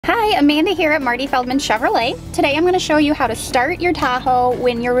Hi, Amanda here at Marty Feldman Chevrolet. Today I'm going to show you how to start your Tahoe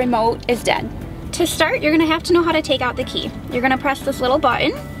when your remote is dead. To start, you're going to have to know how to take out the key. You're going to press this little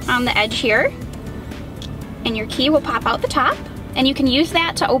button on the edge here, and your key will pop out the top, and you can use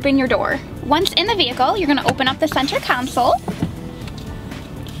that to open your door. Once in the vehicle, you're going to open up the center console,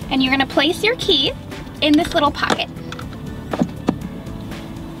 and you're going to place your key in this little pocket.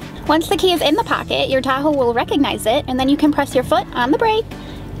 Once the key is in the pocket, your Tahoe will recognize it, and then you can press your foot on the brake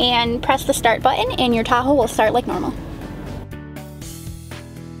and press the start button and your Tahoe will start like normal.